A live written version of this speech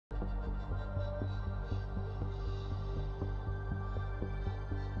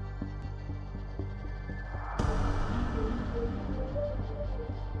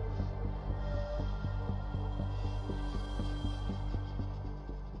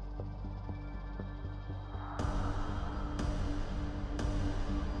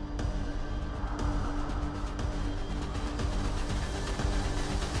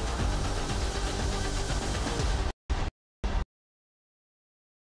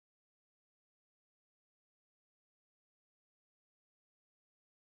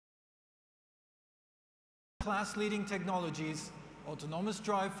class-leading technologies, autonomous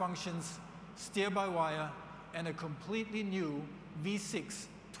drive functions, steer-by-wire, and a completely new V6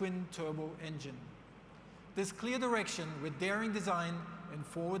 twin-turbo engine. This clear direction with daring design and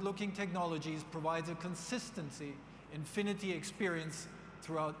forward-looking technologies provides a consistency Infiniti experience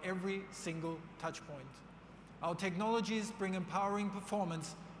throughout every single touchpoint. Our technologies bring empowering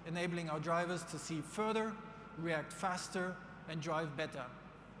performance, enabling our drivers to see further, react faster, and drive better.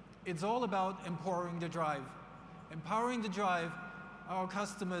 It's all about empowering the drive. Empowering the drive our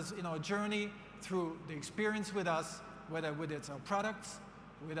customers in our journey through the experience with us, whether it's our products,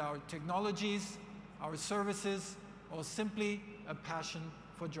 with our technologies, our services, or simply a passion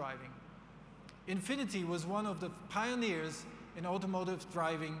for driving. Infiniti was one of the pioneers in automotive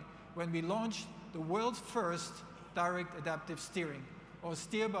driving when we launched the world's first direct adaptive steering, or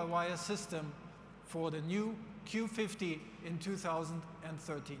steer-by-wire system, for the new Q50 in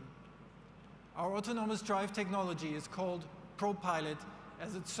 2013. Our autonomous drive technology is called ProPilot,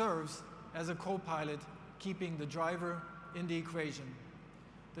 as it serves as a co-pilot, keeping the driver in the equation.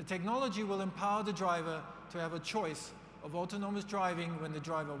 The technology will empower the driver to have a choice of autonomous driving when the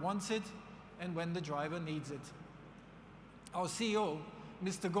driver wants it and when the driver needs it. Our CEO,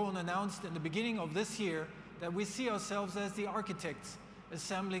 Mr. Ghosn, announced in the beginning of this year that we see ourselves as the architects,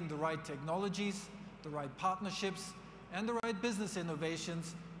 assembling the right technologies, the right partnerships, and the right business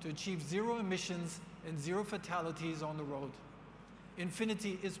innovations to achieve zero emissions and zero fatalities on the road.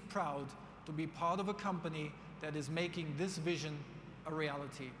 Infiniti is proud to be part of a company that is making this vision a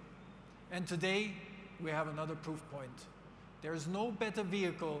reality. And today, we have another proof point. There is no better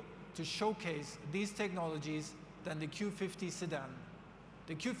vehicle to showcase these technologies than the Q50 sedan.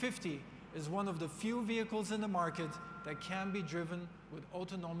 The Q50 is one of the few vehicles in the market that can be driven with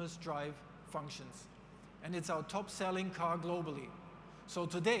autonomous drive functions. And it's our top-selling car globally. So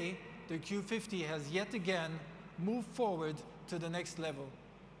today, the Q50 has yet again moved forward to the next level,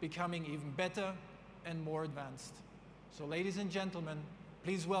 becoming even better and more advanced. So ladies and gentlemen,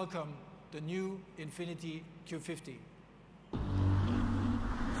 please welcome the new Infiniti Q50.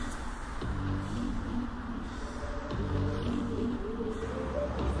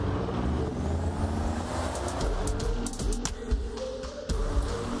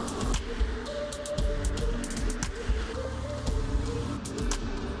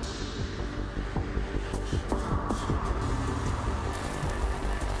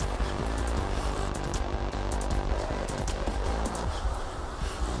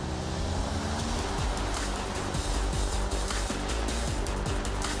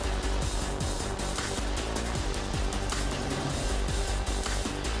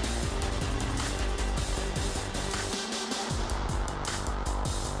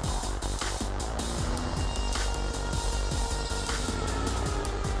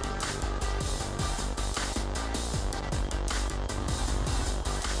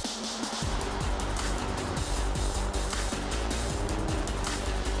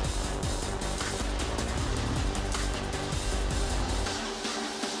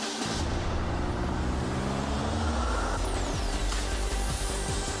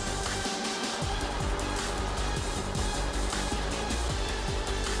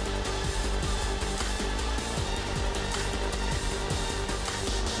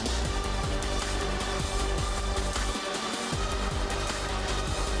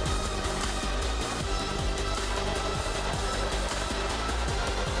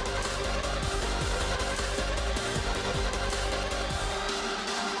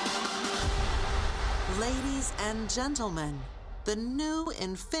 Ladies and gentlemen, the new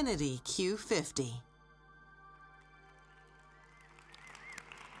Infiniti Q50.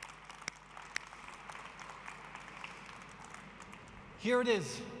 Here it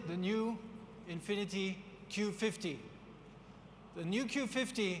is, the new Infiniti Q50. The new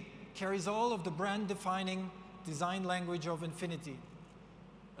Q50 carries all of the brand-defining design language of Infiniti.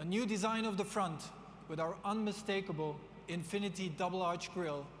 A new design of the front with our unmistakable Infiniti double-arch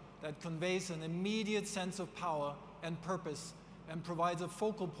grille that conveys an immediate sense of power and purpose and provides a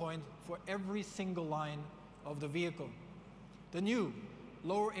focal point for every single line of the vehicle. The new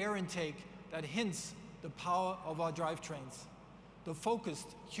lower air intake that hints the power of our drivetrains. The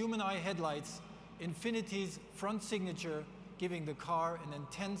focused human eye headlights, Infiniti's front signature, giving the car an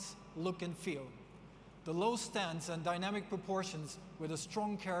intense look and feel. The low stance and dynamic proportions with a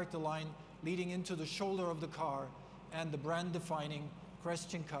strong character line leading into the shoulder of the car, and the brand-defining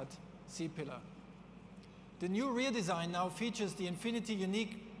question-cut C-pillar. The new rear design now features the Infiniti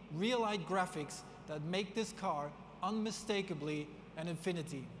unique rear-light graphics that make this car unmistakably an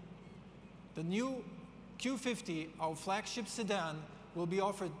Infiniti. The new Q50, our flagship sedan, will be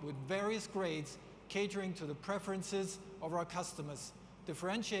offered with various grades, catering to the preferences of our customers,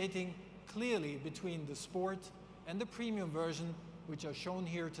 differentiating clearly between the sport and the premium version, which are shown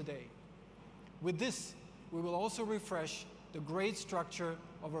here today. With this, we will also refresh the grade structure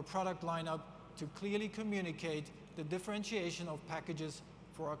of our product lineup to clearly communicate the differentiation of packages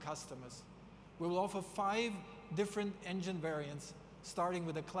for our customers. We will offer 5 different engine variants, starting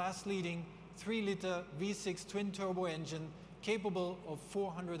with a class-leading 3-liter V6 twin-turbo engine capable of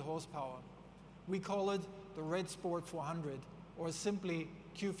 400 horsepower. We call it the Red Sport 400, or simply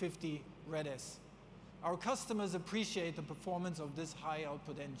Q50 Red S. Our customers appreciate the performance of this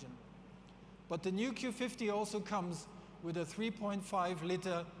high-output engine. But the new Q50 also comes with a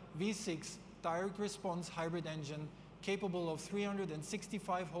 3.5-liter V6 direct response hybrid engine capable of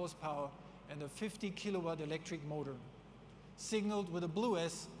 365 horsepower and a 50 kilowatt electric motor, signaled with a blue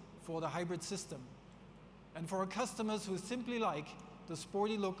S for the hybrid system. And for our customers who simply like the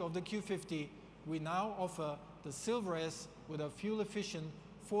sporty look of the Q50, we now offer the Silver S with a fuel-efficient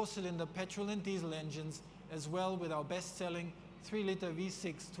 4-cylinder petrol and diesel engines, as well with our best-selling 3-liter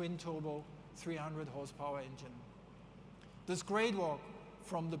V6 twin-turbo 300 horsepower engine. This grade walk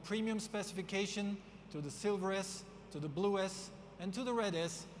from the premium specification to the Silver S, to the Blue S, and to the Red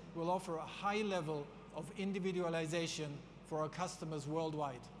S will offer a high level of individualization for our customers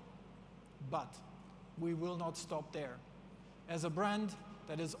worldwide. But we will not stop there. As a brand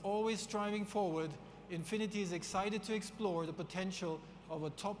that is always striving forward, Infiniti is excited to explore the potential of a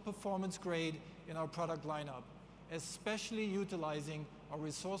top performance grade in our product lineup, especially utilizing our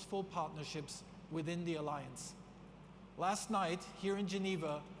resourceful partnerships within the Alliance. Last night, here in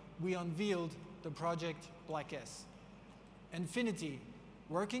Geneva, we unveiled the Project Black S. Infiniti,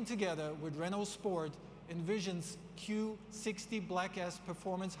 working together with Renault Sport, envisions Q60 Black S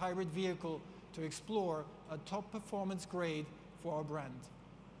performance hybrid vehicle to explore a top performance grade for our brand.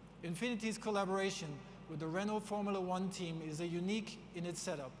 Infiniti's collaboration with the Renault Formula One team is unique in its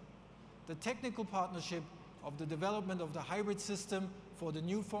setup. The technical partnership of the development of the hybrid system for the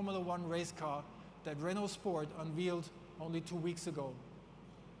new Formula One race car that Renault Sport unveiled only 2 weeks ago.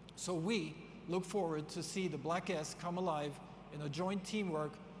 So we look forward to see the Black S come alive in a joint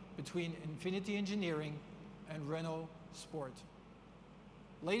teamwork between Infiniti Engineering and Renault Sport.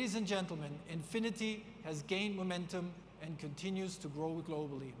 Ladies and gentlemen, Infiniti has gained momentum and continues to grow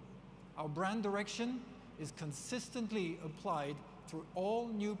globally. Our brand direction is consistently applied through all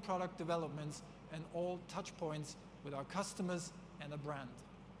new product developments and all touch points with our customers and the brand,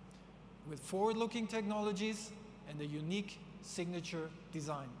 with forward-looking technologies and a unique signature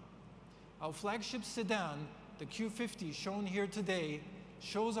design. Our flagship sedan, the Q50 shown here today,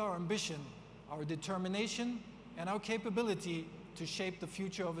 shows our ambition, our determination, and our capability to shape the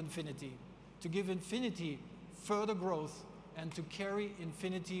future of Infiniti, to give Infiniti further growth and to carry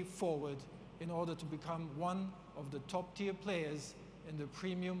Infiniti forward in order to become one of the top-tier players in the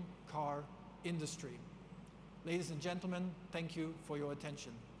premium car industry. Ladies and gentlemen, thank you for your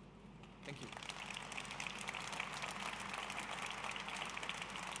attention. Thank you.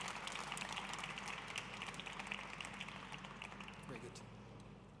 Very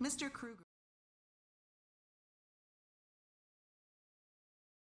good. Mr. Kruger.